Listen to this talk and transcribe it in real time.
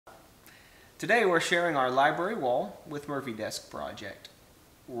Today we're sharing our library wall with Murphy Desk project.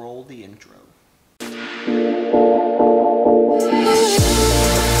 Roll the intro.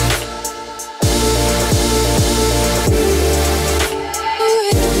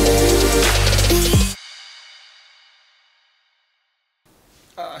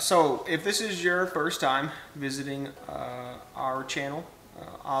 So if this is your first time visiting our channel,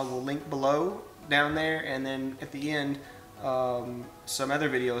 I will link below down there, and then at the end some other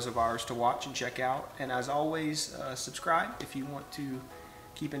videos of ours to watch and check out. And as always, subscribe if you want to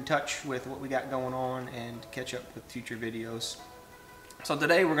keep in touch with what we got going on and catch up with future videos. So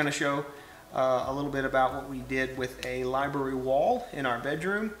today we're going to show a little bit about what we did with a library wall in our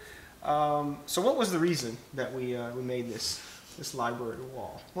bedroom. So what was the reason that we made this library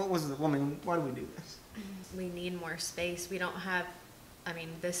wall? What was the, why did we do this? We need more space. We don't have,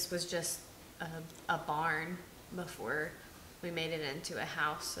 this was just a barn before we made it into a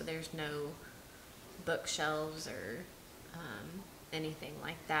house, so there's no bookshelves or anything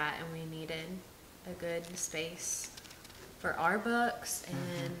like that, and we needed a good space for our books,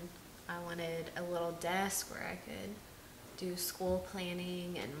 and I wanted a little desk where I could do school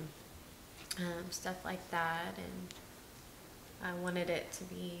planning and stuff like that, and I wanted it to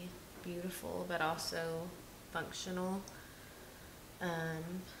be beautiful but also functional,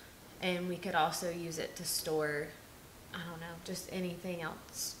 and we could also use it to store, I don't know, just anything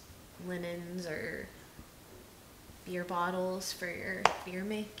else, linens or beer bottles for your beer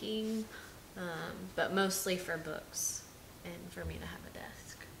making, but mostly for books and for me to have a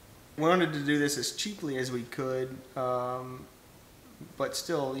desk. We wanted to do this as cheaply as we could, but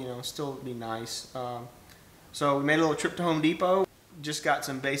still, still be nice. So we made a little trip to Home Depot, just got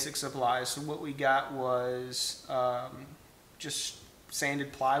some basic supplies. So what we got was just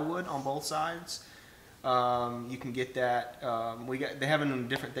sanded plywood on both sides. You can get that. They have them in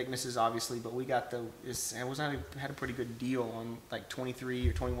different thicknesses, obviously, but we got had a pretty good deal on like 23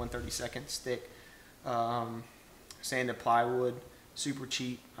 or 21/32 thick sanded plywood, super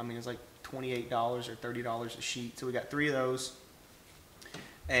cheap. It's like $28 or $30 a sheet. So we got 3 of those,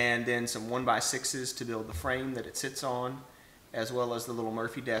 and then some 1x6s to build the frame that it sits on, as well as the little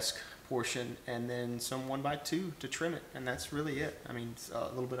Murphy Desk portion, and then some 1x2 to trim it, and that's really it. It's a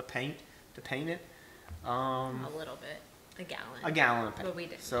little bit of paint to paint it. A little bit, a gallon. A gallon of paint. But we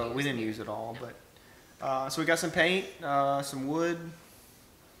didn't. So we didn't use it all, no. But so we got some paint, some wood,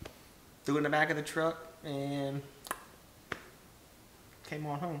 threw it in the back of the truck, and came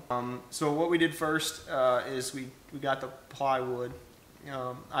on home. So what we did first is we got the plywood.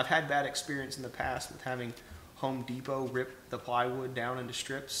 I've had bad experience in the past with having Home Depot rip the plywood down into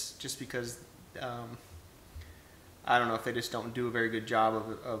strips, just because I don't know if they just don't do a very good job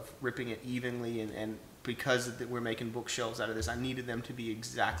of ripping it evenly, and because we're making bookshelves out of this, I needed them to be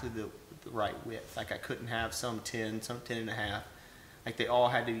exactly the right width. Like I couldn't have some 10, some 10 and a half. Like they all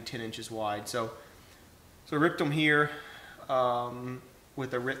had to be 10 inches wide. So I ripped them here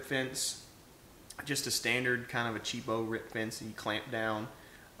with a rip fence, just a standard kind of a cheapo rip fence that you clamp down.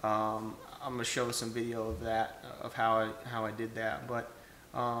 I'm gonna show some video of that, of how I did that, but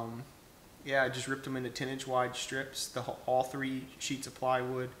yeah, I just ripped them into 10-inch wide strips, all 3 sheets of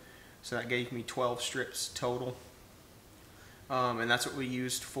plywood, so that gave me 12 strips total, and that's what we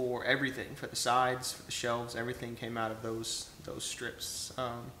used for everything, for the sides, for the shelves. Everything came out of those strips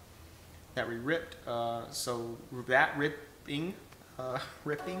that we ripped. So that ripping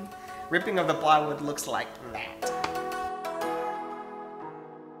of the plywood looks like that.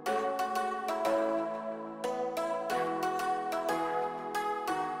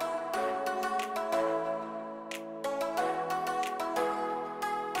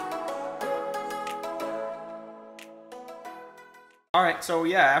 Alright, so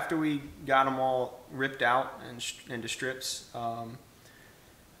yeah, after we got them all ripped out and into strips,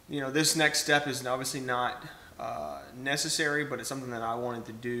 this next step is obviously not necessary, but it's something that I wanted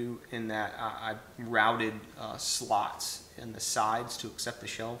to do, in that I routed slots in the sides to accept the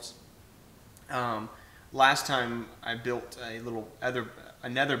shelves. Last time I built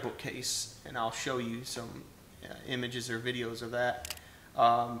another bookcase, and I'll show you some images or videos of that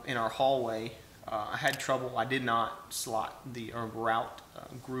in our hallway. I had trouble. I did not slot or route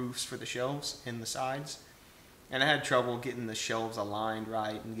grooves for the shelves in the sides, and I had trouble getting the shelves aligned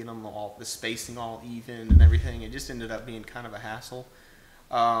right and getting them the spacing all even and everything. It just ended up being kind of a hassle.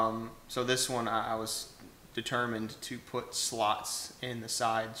 So this one I was determined to put slots in the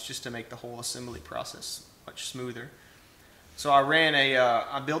sides just to make the whole assembly process much smoother. So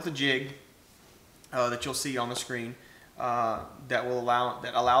I built a jig that you'll see on the screen. That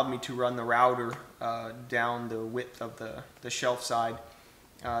allowed me to run the router down the width of the shelf side,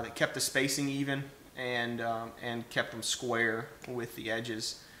 that kept the spacing even and kept them square with the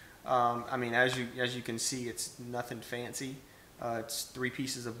edges. I mean, as you can see, it's nothing fancy. It's 3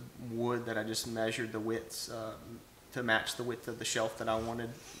 pieces of wood that I just measured the widths to match the width of the shelf that I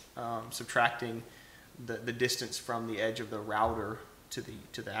wanted, subtracting the distance from the edge of the router to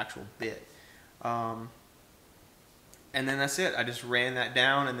the actual bit. And then that's it. I just ran that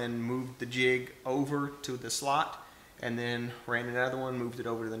down and then moved the jig over to the slot, and then ran another one, moved it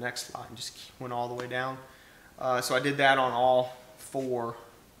over to the next slot, and just went all the way down. So I did that on all four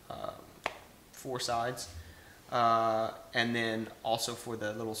sides. And then also for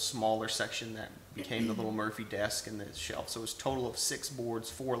the little smaller section that became the little Murphy desk and the shelf. So it was a total of 6 boards,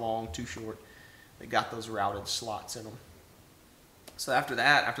 4 long, 2 short, that got those routed slots in them. So after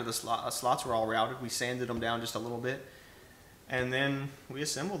that, after the slots were all routed, we sanded them down just a little bit, and then we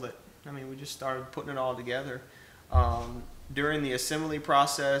assembled it. I mean, we just started putting it all together. During the assembly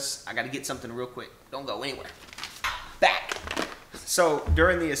process, I got to get something real quick. Don't go anywhere. Back. So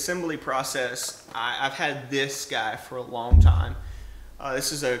during the assembly process, I've had this guy for a long time.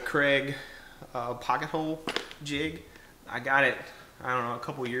 This is a Kreg pocket hole jig. I got it, I don't know, a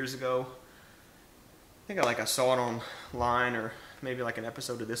couple years ago. I think I saw it online, or maybe like an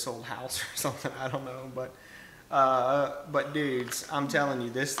episode of This Old House or something. I don't know, but dudes, I'm telling you,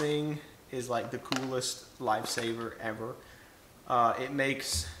 this thing is like the coolest lifesaver ever. It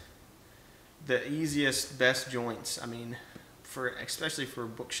makes the easiest, best joints. I mean, especially for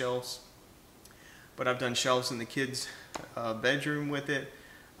bookshelves. But I've done shelves in the kids' bedroom with it,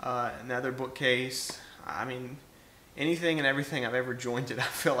 another bookcase. I mean, anything and everything I've ever jointed, I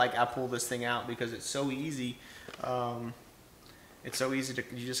feel like I pull this thing out because it's so easy. It's so easy to,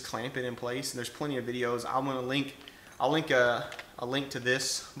 you just clamp it in place. And there's plenty of videos. I'll link a link to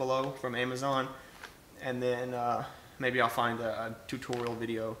this below from Amazon, and then maybe I'll find a tutorial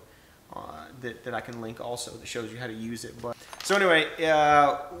video that I can link also that shows you how to use it. But so anyway,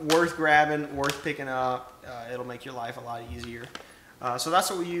 worth grabbing, worth picking up. It'll make your life a lot easier. So that's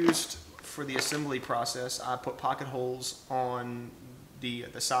what we used for the assembly process. I put pocket holes on the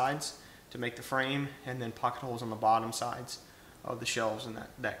sides to make the frame, and then pocket holes on the bottom sides of the shelves, and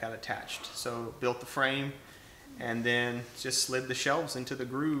that got attached. So built the frame, and then just slid the shelves into the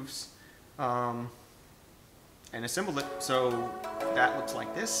grooves and assembled it. So that looks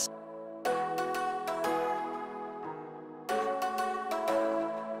like this.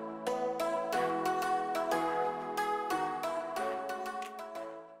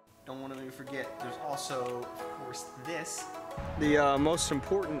 Don't want to forget, there's also, of course, this. The most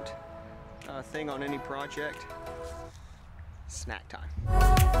important thing on any project, snack time.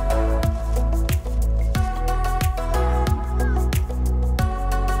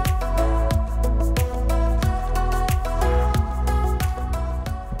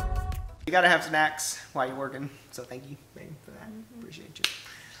 You gotta have snacks while you're working, so thank you, babe, for that. Appreciate you.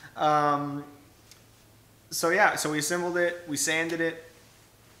 So yeah, so we assembled it, we sanded it,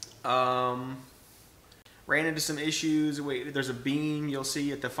 ran into some issues. There's a beam, you'll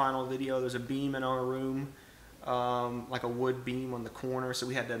see at the final video, there's a beam in our room, like a wood beam on the corner, so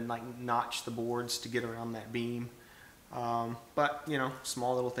we had to like notch the boards to get around that beam. But you know,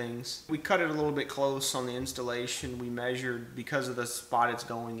 small little things. We cut it a little bit close on the installation. We measured, because of the spot it's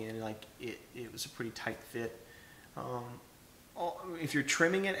going in, like it was a pretty tight fit. If you're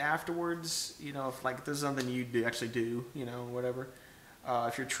trimming it afterwards, you know, if like this is something you actually do, you know, whatever.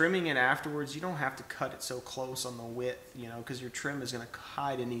 If you're trimming it afterwards, you don't have to cut it so close on the width, you know, because your trim is going to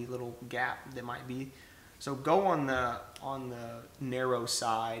hide any little gap that might be. So go on the narrow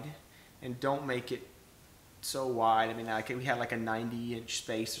side, and don't make it so wide. I mean, we had like a 90-inch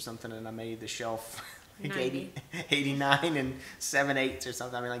space or something, and I made the shelf like 89 and 7/8 or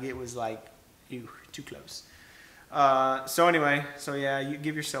something. I mean, like it was like, ew, too close. So anyway, so yeah, you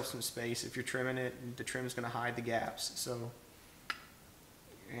give yourself some space. If you're trimming it, the trim's going to hide the gaps. So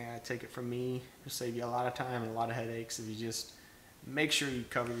yeah, take it from me, it'll save you a lot of time and a lot of headaches if you just make sure you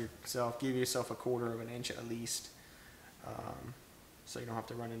cover yourself, give yourself a 1/4 of an inch at least, so you don't have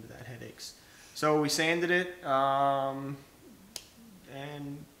to run into that headaches. So we sanded it, and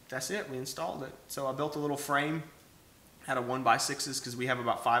that's it. We installed it. So I built a little frame out of 1x6s because we have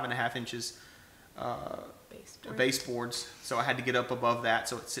about 5.5 inches baseboards. So I had to get up above that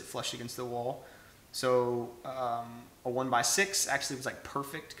so it sit flush against the wall. So a 1x6 actually was like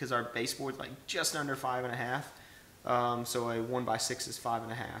perfect because our baseboard's like just under 5.5. So a 1x6 is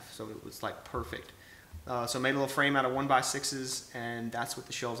 5.5. So it was like perfect. So I made a little frame out of 1x6s, and that's what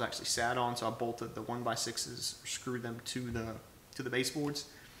the shelves actually sat on. So I bolted the 1x6s, screwed them to the baseboards,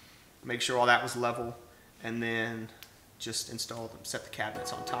 make sure all that was level, and then just install them, set the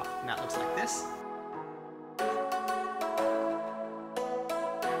cabinets on top, and that looks like this.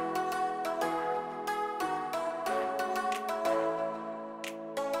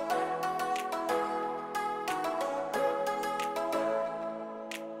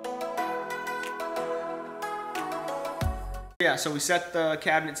 Yeah, so we set the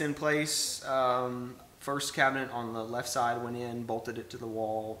cabinets in place. First cabinet on the left side went in, bolted it to the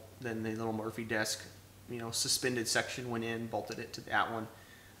wall. Then the little Murphy desk, suspended section went in, bolted it to that one.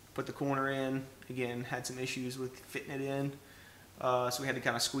 Put the corner in. Again, had some issues with fitting it in, so we had to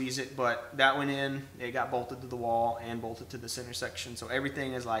kind of squeeze it. But that went in. It got bolted to the wall and bolted to the center section. So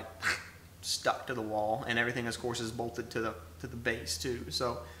everything is like stuck to the wall, and everything, of course, is bolted to the base too.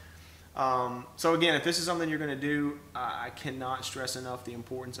 So again, if this is something you're going to do, I cannot stress enough the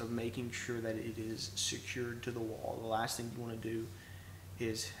importance of making sure that it is secured to the wall. The last thing you want to do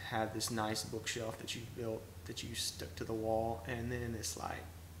is have this nice bookshelf that you built that you stuck to the wall, and then it's like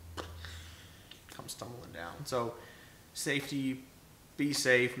comes tumbling down. So safety, be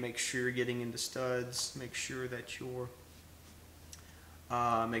safe, make sure you're getting into studs, make sure that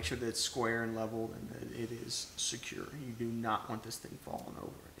it's square and level and that it is secure. You do not want this thing falling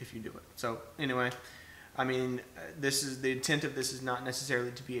over if you do it. So anyway, I mean, the intent of this is not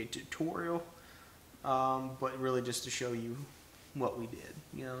necessarily to be a tutorial, but really just to show you what we did.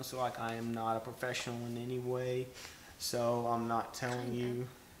 So like, I am not a professional in any way, so I'm not telling you,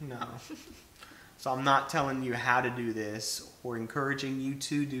 no. So I'm not telling you how to do this or encouraging you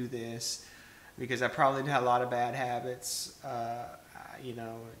to do this, because I probably had a lot of bad habits.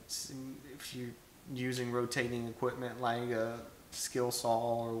 If you're using rotating equipment like a skill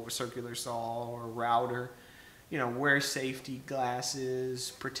saw or circular saw or router, wear safety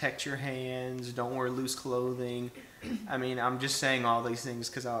glasses, protect your hands, don't wear loose clothing. I mean, I'm just saying all these things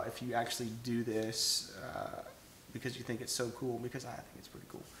because if you actually do this because you think it's so cool, because I think it's pretty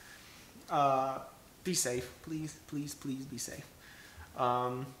cool, be safe, please, please, please be safe.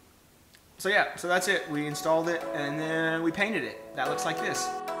 So yeah, so that's it. We installed it and then we painted it. That looks like this.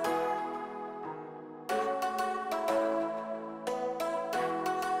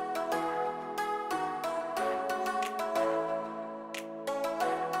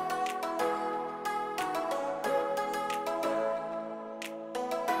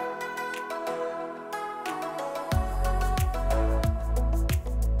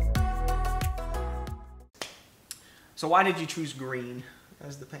 So why did you choose green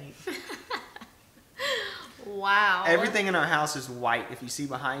as the paint? Wow. Everything in our house is white. If you see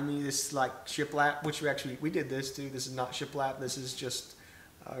behind me, this is like shiplap, which we did this too. This is not shiplap. This is just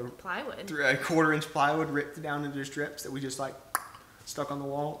plywood. A 1/4-inch plywood ripped down into strips that we just like stuck on the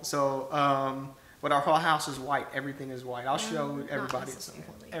wall. So, but our whole house is white. Everything is white. I'll show everybody at some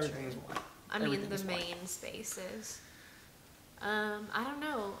point. Everything is white. I mean, the main spaces. I don't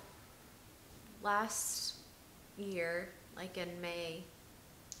know. Last year, like in May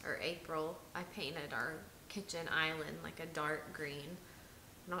or April, I painted our kitchen island like a dark green.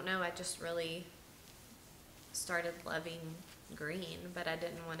 I don't know, I just really started loving green, but I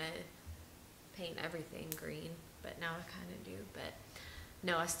didn't want to paint everything green, but now I kind of do. But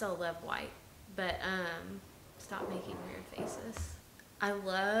no, I still love white. But stop making weird faces. I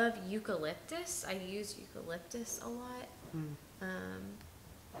love eucalyptus. I use eucalyptus a lot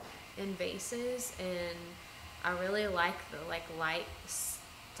in vases, and I really like the light. It's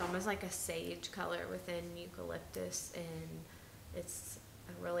almost like a sage color within eucalyptus, and it's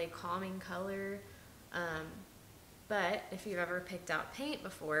a really calming color. But if you've ever picked out paint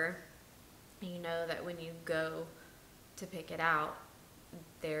before, you know that when you go to pick it out,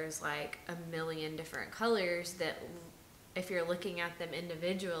 there's like a million different colors that, if you're looking at them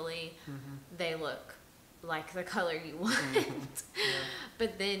individually, they look like the color you want. Yeah.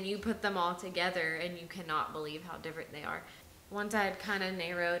 But then you put them all together and you cannot believe how different they are. Once I had kind of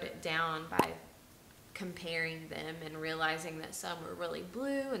narrowed it down by comparing them and realizing that some were really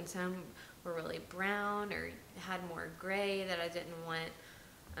blue and some were really brown or had more gray that I didn't want,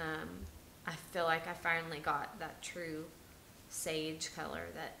 I feel like I finally got that true sage color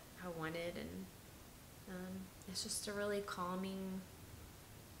that I wanted, and it's just a really calming,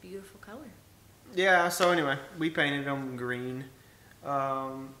 beautiful color. Yeah, so anyway, we painted them green.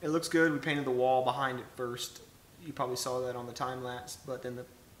 It looks good. We painted the wall behind it first. You probably saw that on the time lapse, but then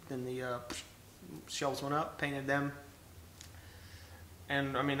the shelves went up, painted them.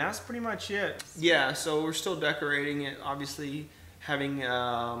 And I mean, that's pretty much it. Yeah, so we're still decorating it, obviously having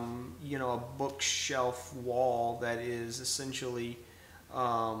you know, a bookshelf wall that is essentially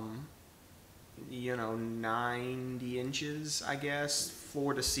you know, 90 inches, I guess,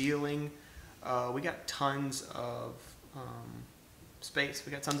 floor to ceiling. We got tons of space.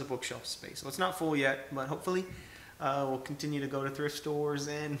 We got tons of bookshelf space. So it's not full yet, but hopefully we'll continue to go to thrift stores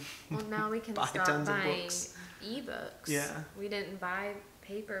and Well, now we can buy stop tons of buying books. ebooks. Yeah. We didn't buy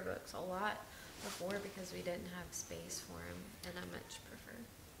paper books a lot before because we didn't have space for them, and I much prefer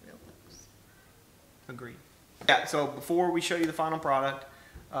real books. Agreed. Yeah, so before we show you the final product,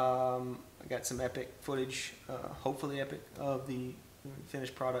 I got some epic footage, hopefully epic, of the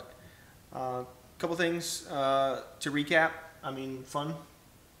finished product. Couple things to recap. I mean, fun.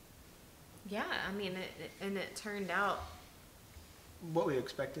 Yeah, I mean, it turned out, What we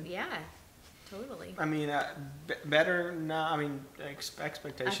expected. yeah, totally. I mean, better. No, I mean,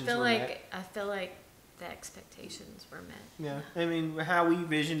 expectations were met. I feel like the expectations were met. Yeah, I mean, how we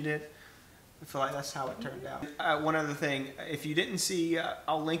visioned it, I feel like that's how it turned out. One other thing, if you didn't see,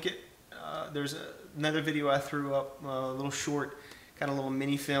 I'll link it. There's another video I threw up, a little short, kind of little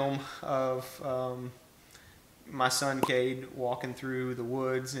mini film of my son Cade walking through the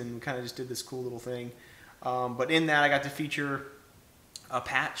woods, and we kind of just did this cool little thing. But in that, I got to feature a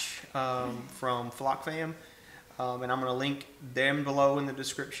patch from Flock Fam. And I'm going to link them below in the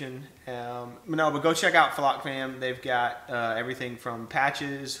description. But go check out Flock Fam. They've got everything from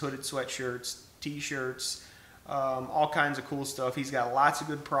patches, hooded sweatshirts, t-shirts, all kinds of cool stuff. He's got lots of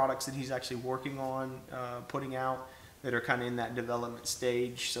good products that he's actually working on putting out that are kind of in that development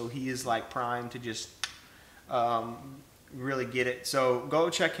stage. So he is like primed to just really get it. So go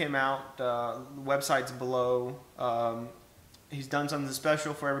check him out. The website's below. He's done something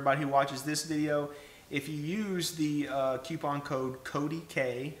special for everybody who watches this video. If you use the coupon code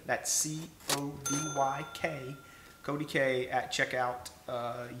CODYK, that's C-O-D-Y-K, CODYK at checkout,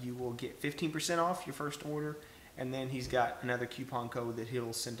 you will get 15% off your first order, and then he's got another coupon code that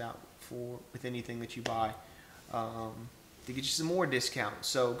he'll send out with anything that you buy to get you some more discounts.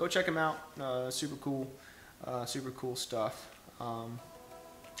 So go check him out. Super cool stuff.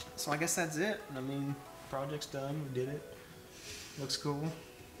 So I guess that's it. I mean, project's done. We did it. Looks cool.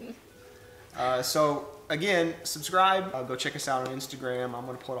 So again, subscribe. Go check us out on Instagram.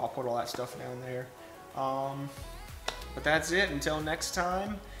 I'll put all that stuff down there. But that's it. Until next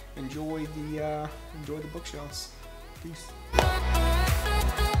time, enjoy the bookshelves. Peace.